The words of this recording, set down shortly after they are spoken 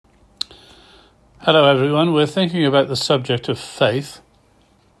Hello everyone, we're thinking about the subject of faith,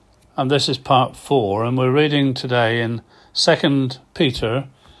 and this is part 4, and we're reading today in 2 Peter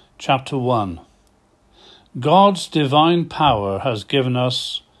chapter 1. God's divine power has given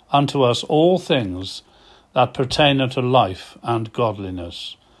unto us all things that pertain unto life and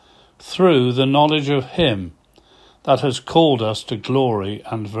godliness, through the knowledge of him that has called us to glory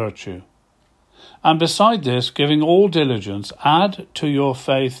and virtue. And beside this, giving all diligence, add to your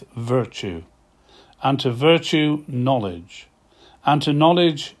faith virtue, and to virtue knowledge, and to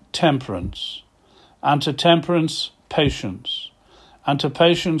knowledge temperance, and to temperance patience, and to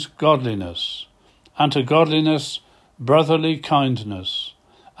patience godliness, and to godliness brotherly kindness,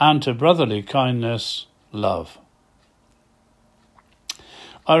 and to brotherly kindness love.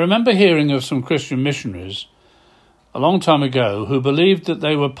 I remember hearing of some Christian missionaries a long time ago who believed that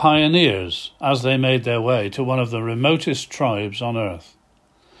they were pioneers as they made their way to one of the remotest tribes on earth.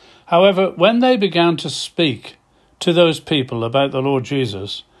 However, when they began to speak to those people about the Lord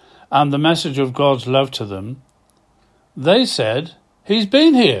Jesus and the message of God's love to them, they said, "He's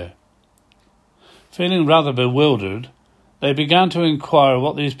been here." Feeling rather bewildered, they began to inquire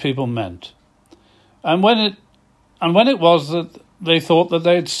what these people meant, and when it was that they thought that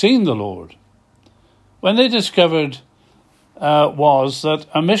they had seen the Lord. When they discovered was that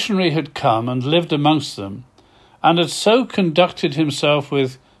a missionary had come and lived amongst them, and had so conducted himself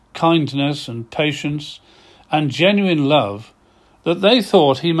with kindness and patience and genuine love that they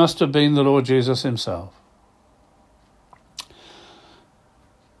thought he must have been the Lord Jesus himself.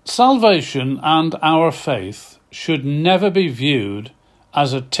 Salvation and our faith should never be viewed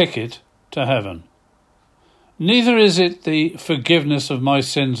as a ticket to heaven. Neither is it the forgiveness of my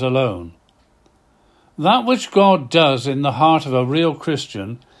sins alone. That which God does in the heart of a real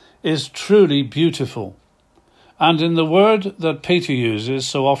Christian is truly beautiful, and in the word that Peter uses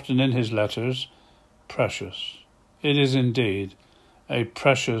so often in his letters, precious. It is indeed a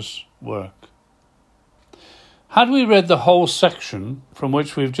precious work. Had we read the whole section from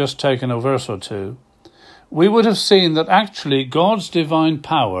which we've just taken a verse or two, we would have seen that actually God's divine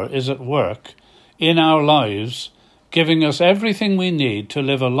power is at work in our lives, giving us everything we need to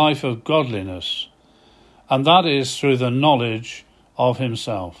live a life of godliness, and that is through the knowledge of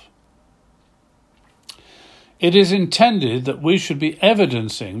himself. It is intended that we should be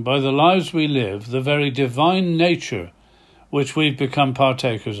evidencing by the lives we live the very divine nature which we've become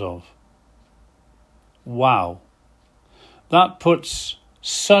partakers of. Wow! That puts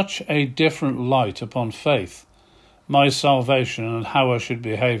such a different light upon faith, my salvation, and how I should be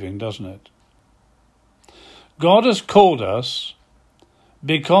behaving, doesn't it? God has called us,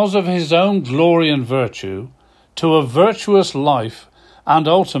 because of his own glory and virtue, to a virtuous life and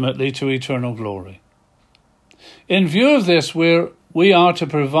ultimately to eternal glory. In view of this, we are to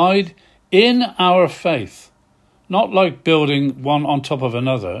provide in our faith, not like building one on top of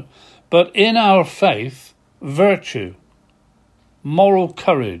another, but in our faith, virtue, moral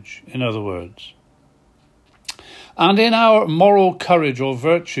courage, in other words. And in our moral courage or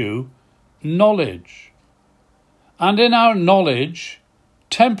virtue, knowledge. And in our knowledge,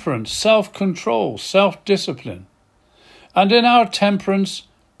 temperance, self-control, self-discipline. And in our temperance,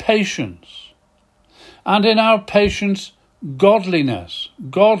 patience. And in our patience, godliness,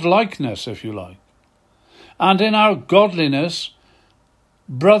 godlikeness, if you like. And in our godliness,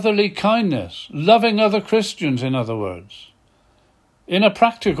 brotherly kindness, loving other Christians, in other words, in a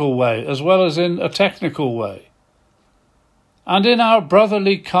practical way as well as in a technical way. And in our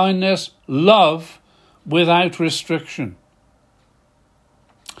brotherly kindness, love without restriction.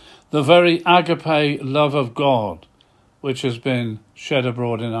 The very agape love of God, which has been shed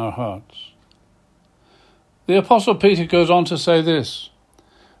abroad in our hearts. The Apostle Peter goes on to say this,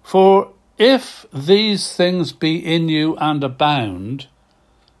 "For if these things be in you and abound,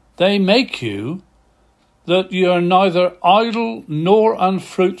 they make you that you are neither idle nor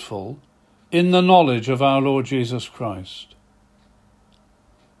unfruitful in the knowledge of our Lord Jesus Christ."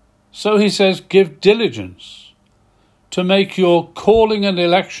 So he says, give diligence to make your calling and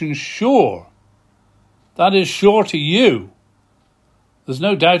election sure. That is sure to you. There's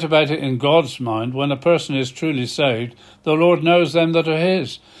no doubt about it in God's mind. When a person is truly saved, the Lord knows them that are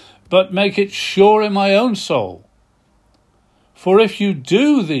his. But make it sure in my own soul. For if you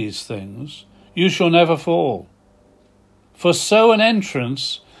do these things, you shall never fall. For so an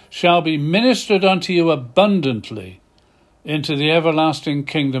entrance shall be ministered unto you abundantly into the everlasting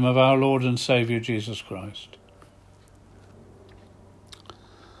kingdom of our Lord and Saviour Jesus Christ.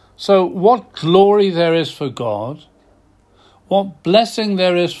 So what glory there is for God, what blessing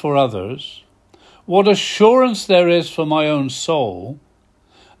there is for others, what assurance there is for my own soul,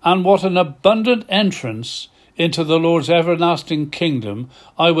 and what an abundant entrance into the Lord's everlasting kingdom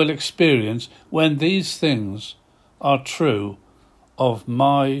I will experience when these things are true of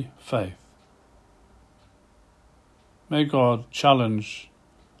my faith. May God challenge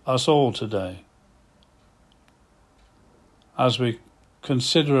us all today as we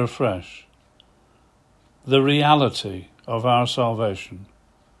consider afresh the reality of our salvation,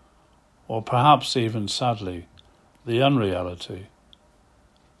 or perhaps even, sadly, the unreality.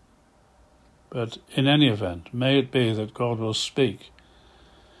 But in any event, may it be that God will speak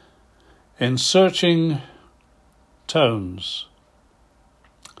in searching tones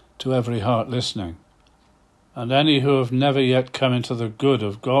to every heart listening, and any who have never yet come into the good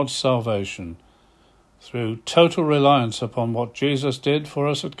of God's salvation through total reliance upon what Jesus did for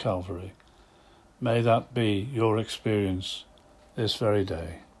us at Calvary. May that be your experience this very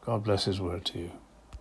day. God bless his word to you.